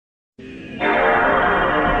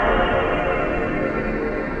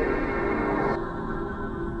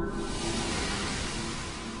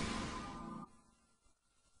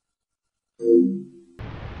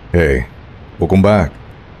Hey, welcome back.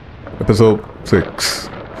 Episode 6.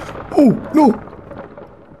 Oh, no!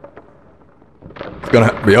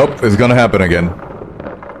 It's gonna happen again.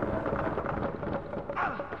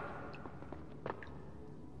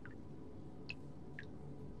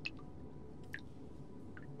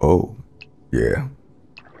 Oh, yeah.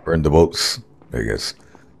 Burn the boats, I guess.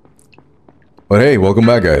 But hey, welcome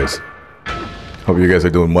back, guys. Hope you guys are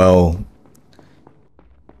doing well.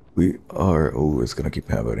 We are... Oh, it's gonna keep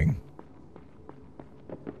happening.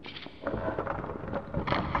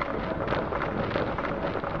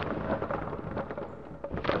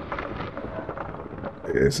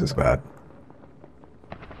 This is bad.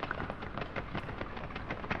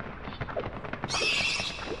 I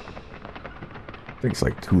think it's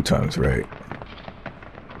like 2 times, right?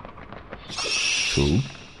 2?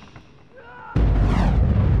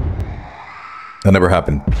 That never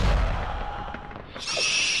happened.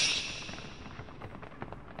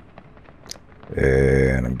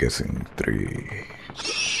 And I'm guessing 3.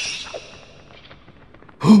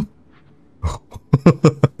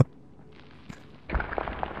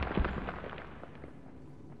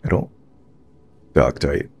 I don't... Dog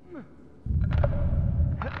tight.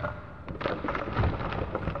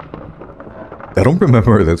 I don't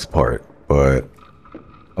remember this part, but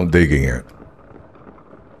I'm digging it.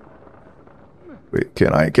 Wait,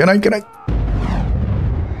 can I?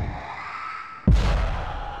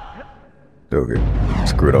 Okay,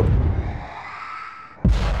 screwed up.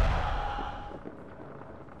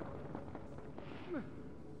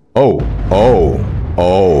 Oh.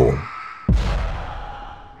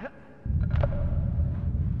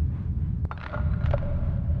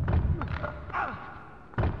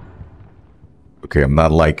 Okay, I'm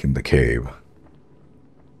not liking the cave.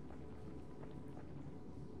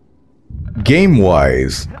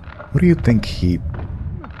 Game-wise, what do you think he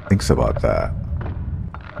thinks about that?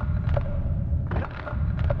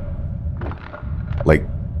 Like,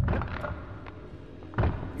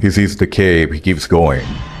 he sees the cave, he keeps going.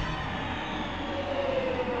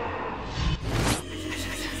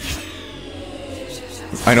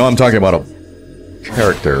 I know I'm talking about a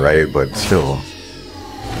character, right? But still.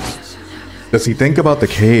 Does he think about the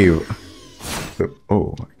cave?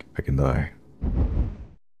 Oh, I can die.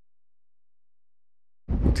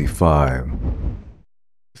 55.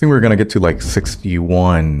 I think we're gonna get to like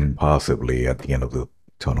 61 possibly at the end of the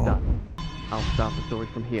tunnel. I'll start the story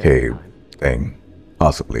from here. Cave thing.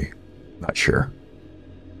 Possibly. Not sure.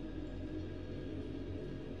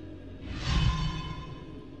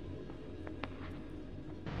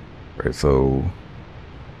 Alright, so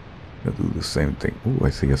I'll do the same thing. Oh, I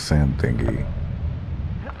see a sand thingy.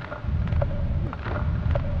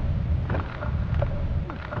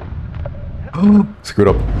 Oh, screwed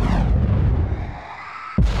up.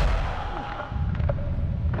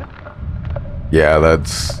 Yeah,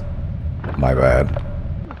 that's my bad.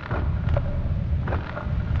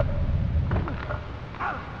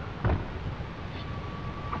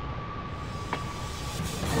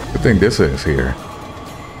 Good thing this is here.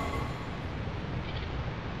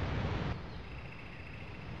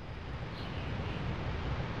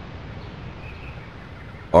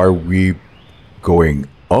 Are we going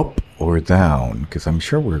up or down? Because I'm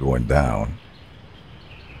sure we're going down.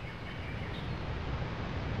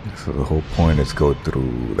 So the whole point is go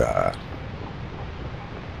through that.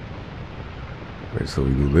 Okay, so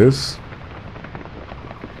we do this.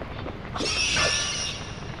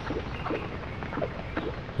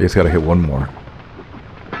 You just gotta hit one more.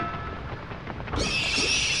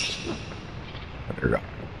 There we go.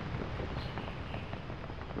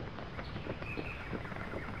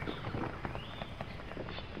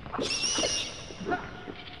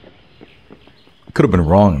 Could have been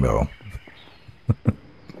wrong though.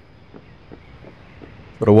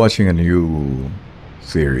 But I'm watching a new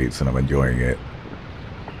series and I'm enjoying it.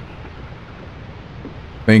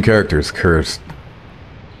 Main character is cursed.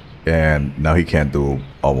 And now he can't do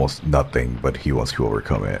almost nothing, but he wants to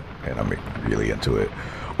overcome it. And I'm really into it.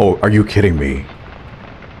 Oh, are you kidding me?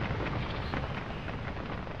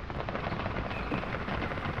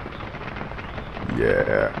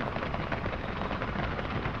 Yeah.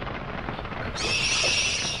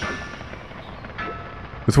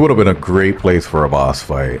 This would have been a great place for a boss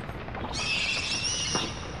fight.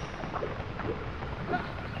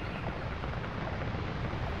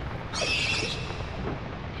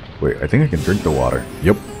 Wait, I think I can drink the water.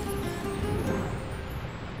 Yep.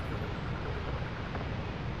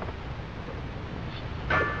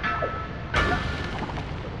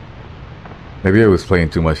 Maybe I was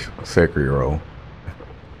playing too much Sekiro.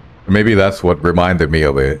 Maybe that's what reminded me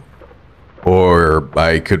of it. Or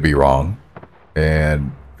I could be wrong.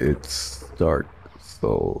 And it's Dark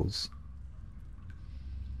Souls.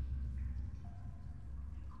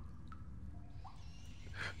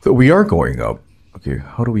 So we are going up. Okay,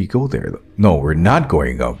 how do we go there? No, we're not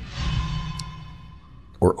going up.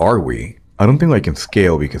 Or are we? I don't think I can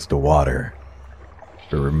scale because the water.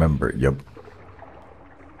 But remember, yep.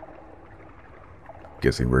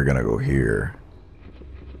 Guessing we're gonna go here.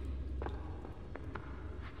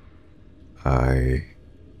 I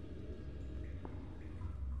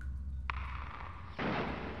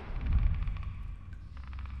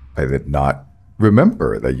did not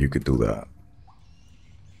remember that you could do that.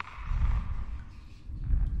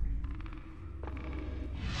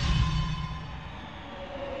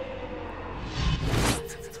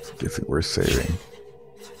 Guessing we're saving.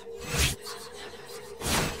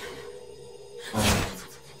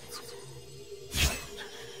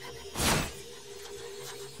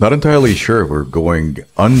 Not entirely sure if we're going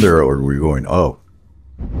under or we're going up.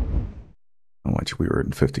 How much we were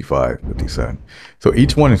in 55, 57. So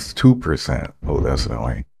each one is 2%. Oh, that's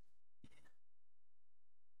annoying.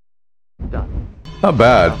 Done. Not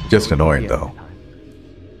bad, just annoying though.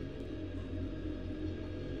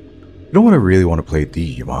 You know what I really want to play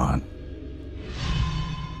Digimon?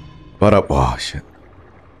 But oh shit.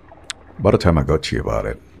 About a Tamagotchi about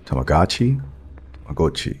it. Tamagotchi?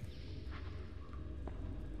 Tamagotchi.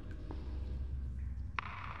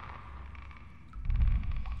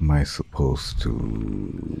 Am I supposed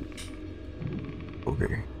to...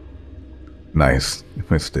 Okay. Nice.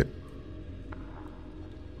 Missed it.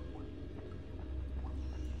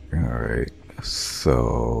 Alright.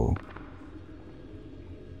 So...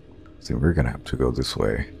 see, we're gonna have to go this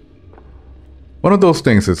way. One of those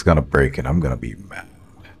things is gonna break and I'm gonna be mad.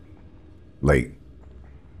 Like,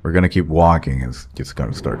 we're gonna keep walking and it's just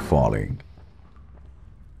gonna start falling.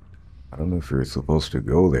 I don't know if you're supposed to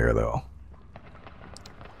go there though.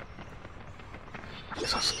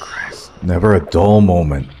 Jesus Christ. Never a dull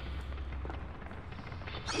moment.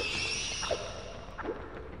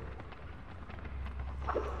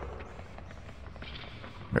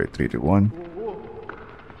 Alright, 3, 2, 1.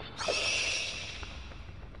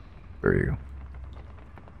 There you go.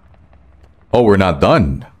 Oh, we're not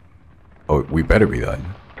done. Oh, we better be done.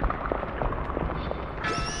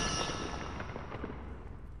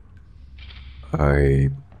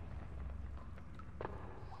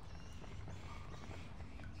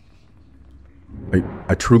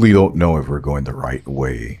 I truly don't know if we're going the right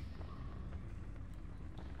way.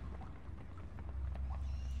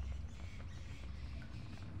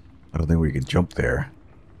 I don't think we can jump there.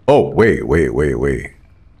 Oh, wait.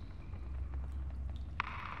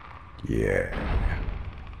 Yeah.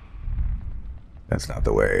 That's not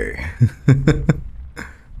the way.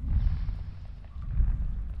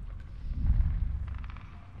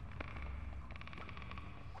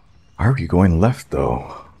 Are we going left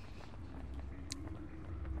though?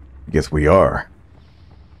 I guess we are.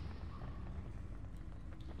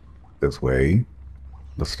 This way.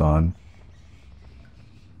 The stun.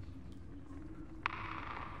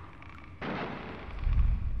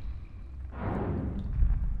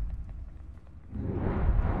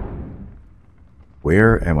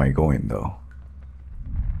 Where am I going though?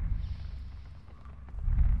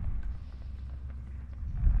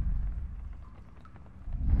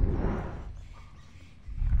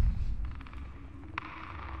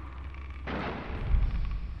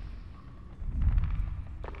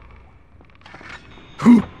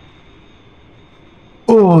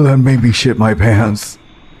 Oh, that made me shit my pants.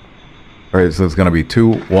 Alright, so it's gonna be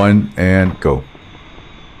 2, 1, and go.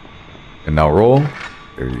 And now roll.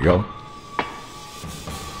 There you go.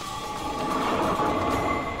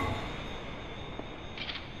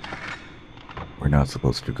 We're not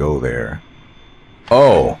supposed to go there.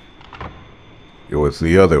 Oh! It was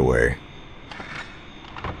the other way.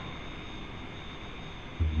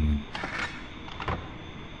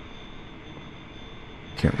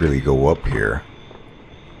 Can't really go up here.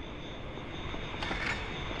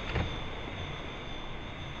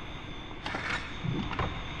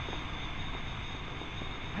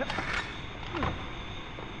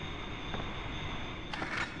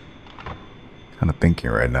 Kind of thinking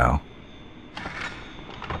right now.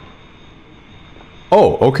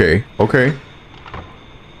 Oh, okay, okay.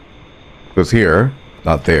 It was here,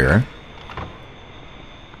 not there.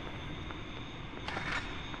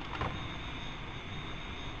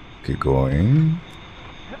 Keep going.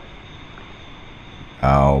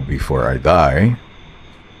 Now, before I die.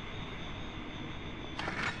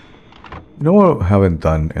 You know what I haven't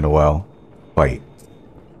done in a while? Fight.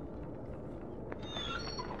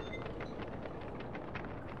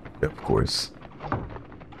 Of course.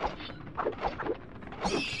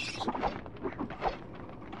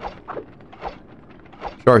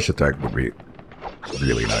 Charge attack would be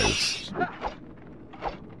really nice.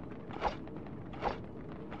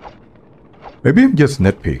 Maybe I'm just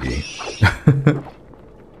nitpicky.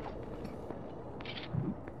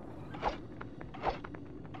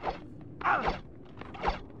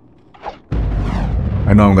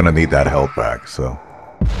 I know I'm gonna need that health back, so.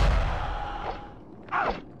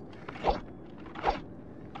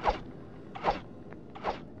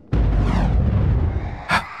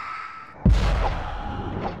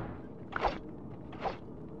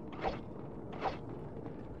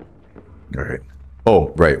 Alright.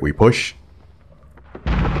 Oh, right, we push.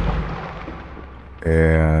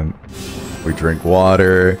 And we drink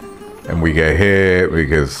water. And we get hit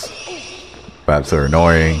because bats are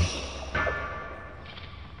annoying.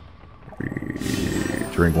 We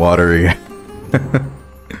drink water again.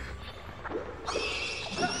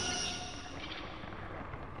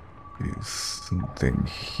 There's something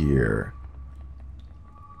here.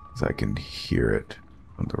 I can hear it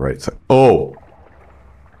on the right side. Oh!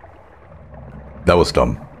 That was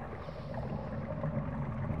dumb.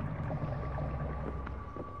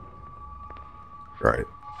 Right.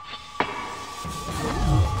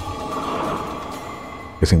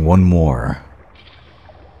 Guessing one more.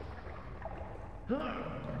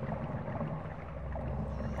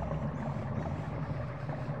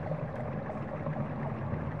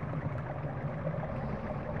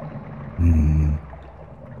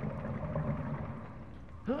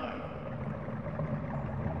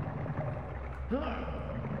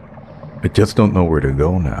 I just don't know where to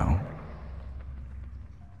go now.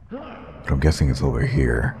 But I'm guessing it's over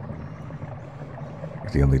here.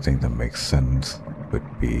 The only thing that makes sense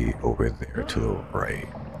would be over there to the right.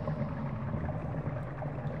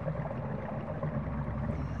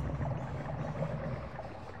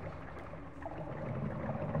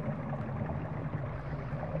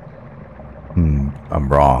 I'm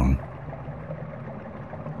wrong.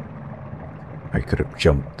 I could have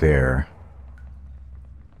jumped there.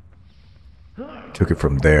 Took it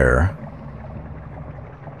from there.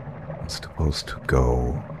 I'm supposed to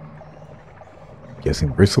go.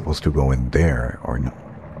 Guessing we're supposed to go in there or no?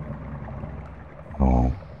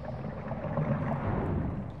 Oh.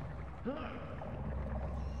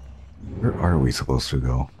 Where are we supposed to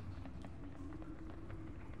go?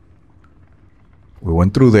 We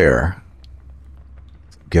went through there.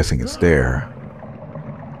 I'm guessing it's there.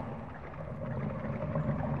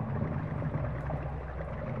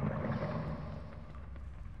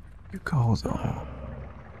 You go though.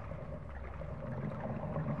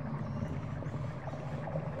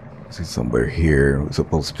 See somewhere here. We're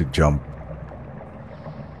supposed to jump.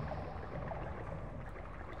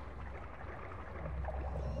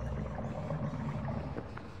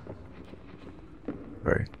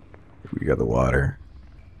 Right. We got the water.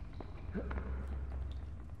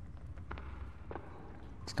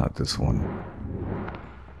 It's not this one.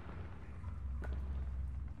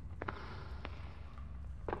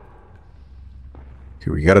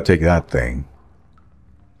 Okay, we gotta take that thing.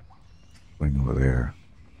 Going over there.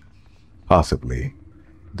 Possibly.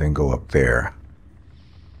 Then go up there.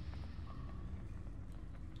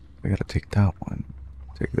 I gotta take that one.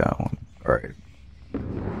 Take that one. Alright.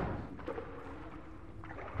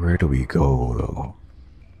 Where do we go, though?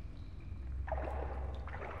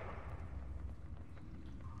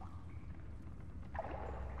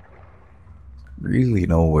 Really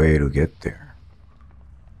no way to get there.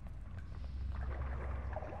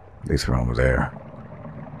 At least from there.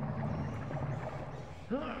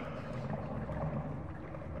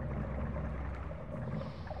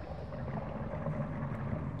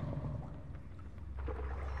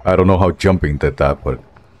 I don't know how jumping did that, but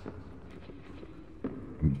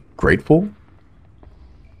I'm grateful?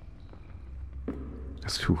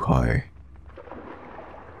 That's too high.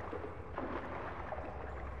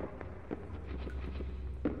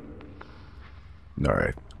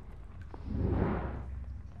 Alright.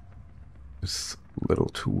 It's a little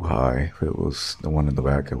too high. If it was the one in the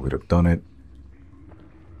back, I would have done it.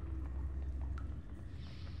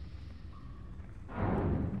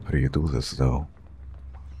 How do you do this, though?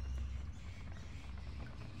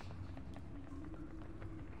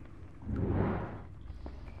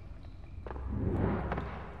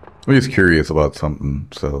 I'm just curious about something,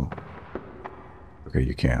 so... Okay,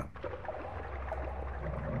 you can't.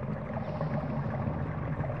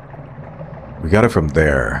 We got it from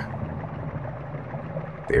there.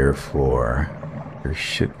 Therefore, there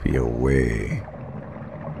should be a way.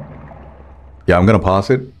 Yeah, I'm gonna pause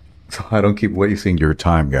it so I don't keep wasting your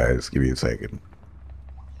time, guys. Give me a second.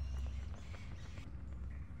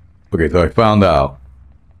 Okay, so I found out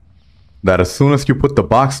that as soon as you put the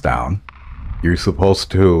box down, you're supposed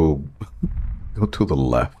to go to the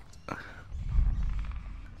left.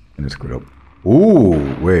 And it's screwed up.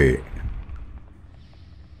 Ooh, wait.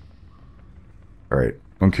 Alright,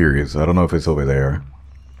 I'm curious. I don't know if it's over there.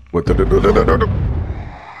 What the...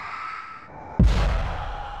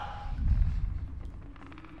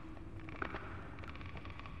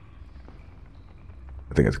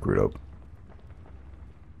 I think it's screwed up.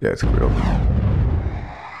 Yeah, it's screwed up.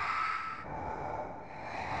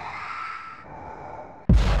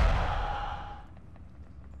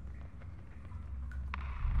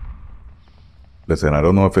 Listen, I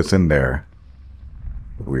don't know if it's in there.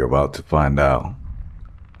 We're about to find out.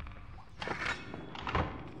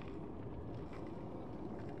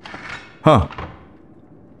 Huh.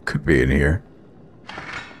 Could be in here.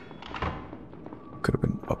 Could have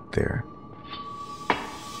been up there.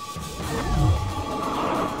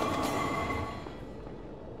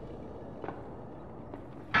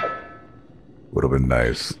 Would have been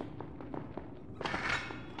nice.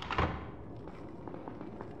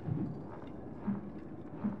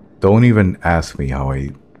 Don't even ask me how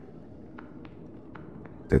I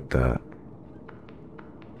did that.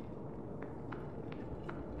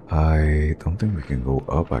 I don't think we can go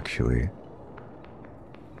up, actually.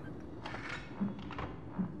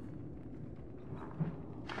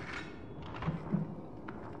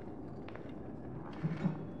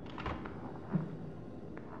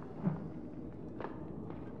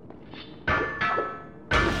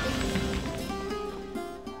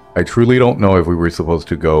 I truly don't know if we were supposed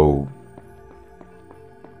to go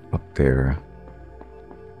up there.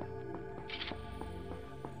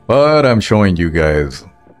 But I'm showing you guys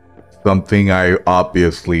something I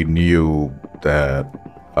obviously knew that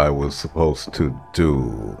I was supposed to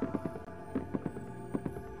do.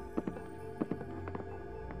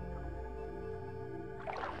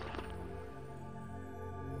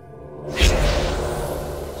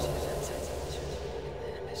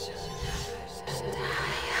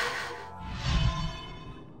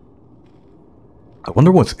 I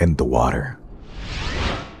wonder what's in the water.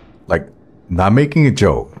 Like, not making a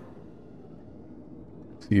joke.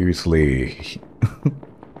 Seriously,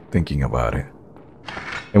 thinking about it.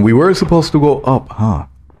 And we were supposed to go up, huh?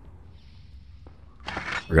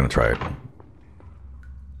 We're gonna try it.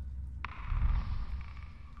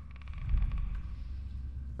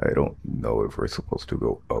 I don't know if we're supposed to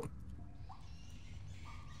go up.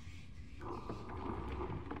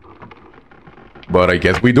 But I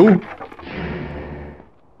guess we do.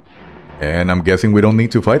 And I'm guessing we don't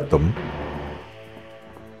need to fight them.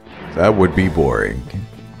 That would be boring.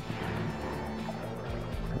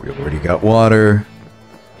 We already got water.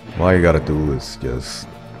 All you gotta do is just...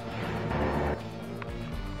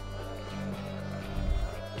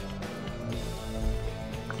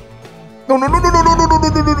 No, no, no, no, no, no, no, no,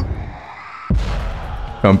 no, no.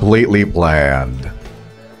 Completely planned.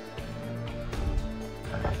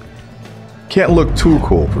 Can't look too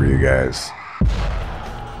cool for you guys.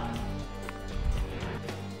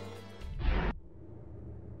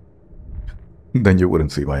 Then you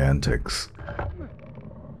wouldn't see my antics.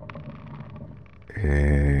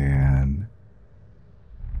 And...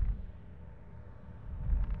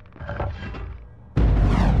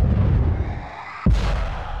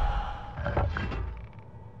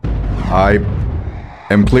 I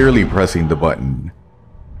am clearly pressing the button.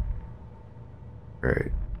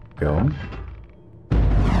 Right. Go.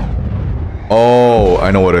 Oh,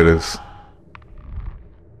 I know what it is.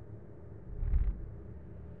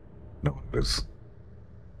 No, it is.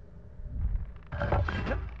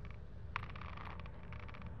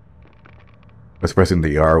 Let's press in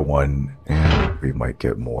the R1 and we might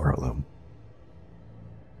get more of them.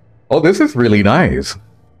 Oh, this is really nice.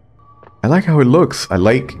 I like how it looks. I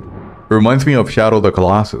like... It reminds me of Shadow of the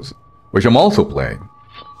Colossus, which I'm also playing.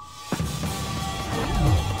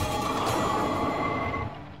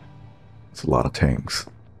 It's a lot of tanks.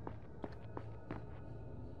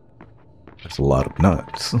 That's a lot of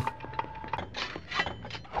nuts.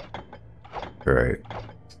 Alright.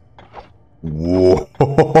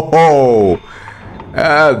 Whoa!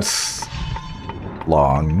 That's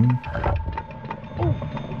long.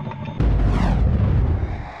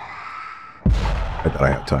 I thought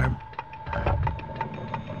I have time.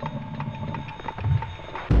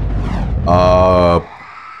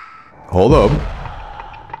 Hold up.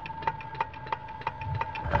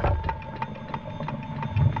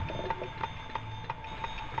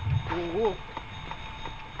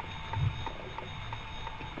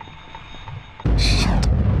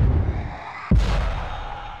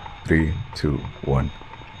 3, 2, 1.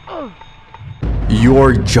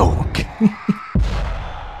 Your joke.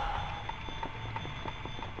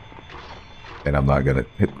 And I'm not gonna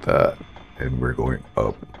hit that. And we're going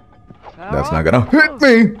up. That's not gonna hit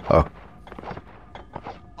me. Oh.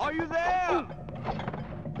 Are you there?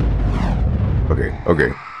 Okay,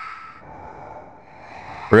 okay.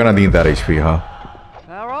 We're gonna need that HP, huh?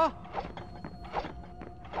 Farah?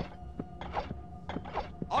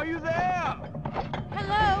 Are you there?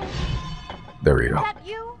 Hello? There we Is go. that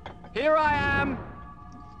you? Here I am.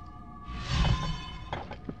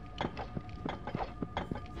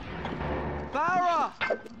 Farah!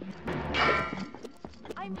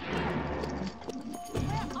 I'm here.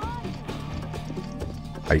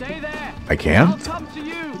 Where are you? Stay there. I can't? I'll come to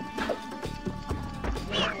you.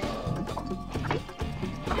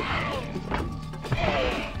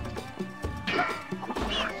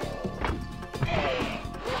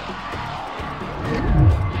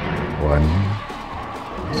 One,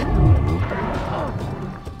 two.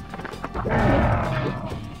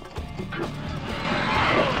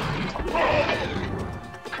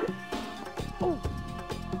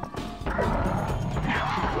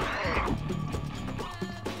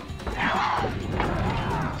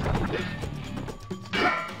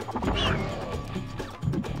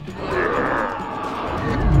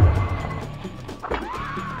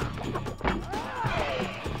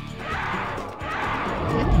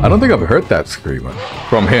 I don't think I've heard that scream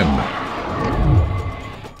from him.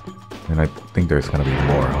 And I think there's gonna be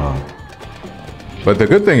more, huh? But the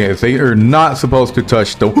good thing is they are not supposed to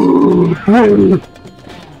touch the...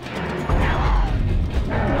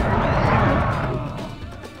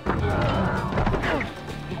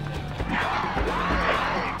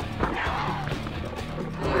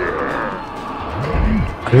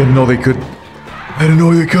 I didn't know they could. I didn't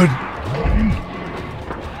know they could.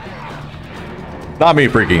 Not me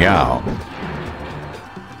freaking out.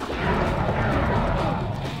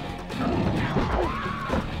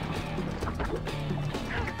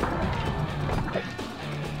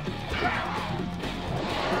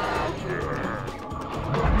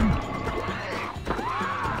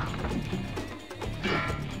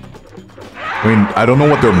 I mean, I don't know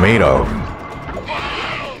what they're made of.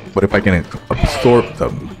 But if I can absorb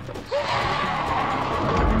them,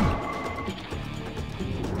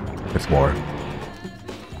 it's more.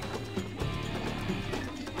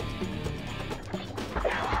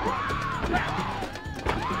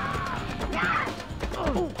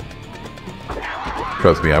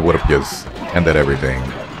 Trust me, I would have just ended everything.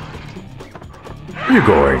 Where are you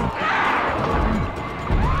going?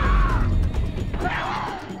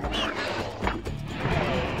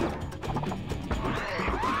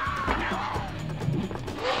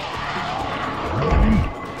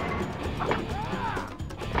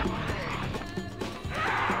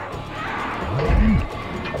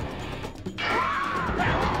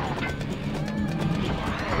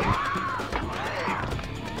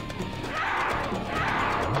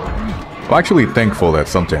 I'm actually thankful that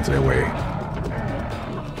sometimes they wait.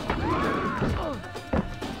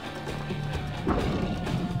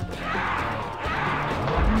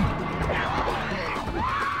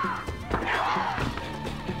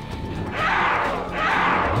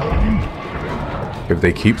 If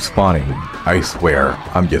they keep spawning, I swear,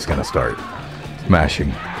 I'm just gonna start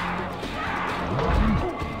smashing.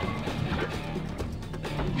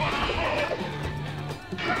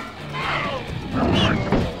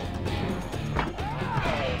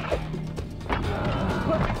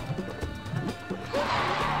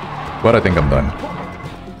 But I think I'm done.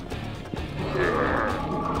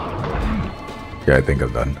 Yeah, I think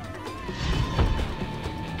I'm done.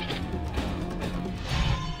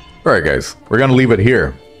 Alright guys, we're gonna leave it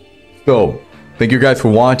here. So, thank you guys for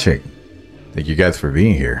watching. Thank you guys for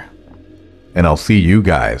being here. And I'll see you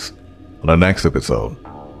guys on the next episode.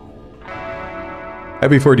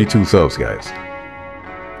 Happy 42 subs, guys.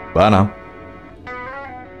 Bye now.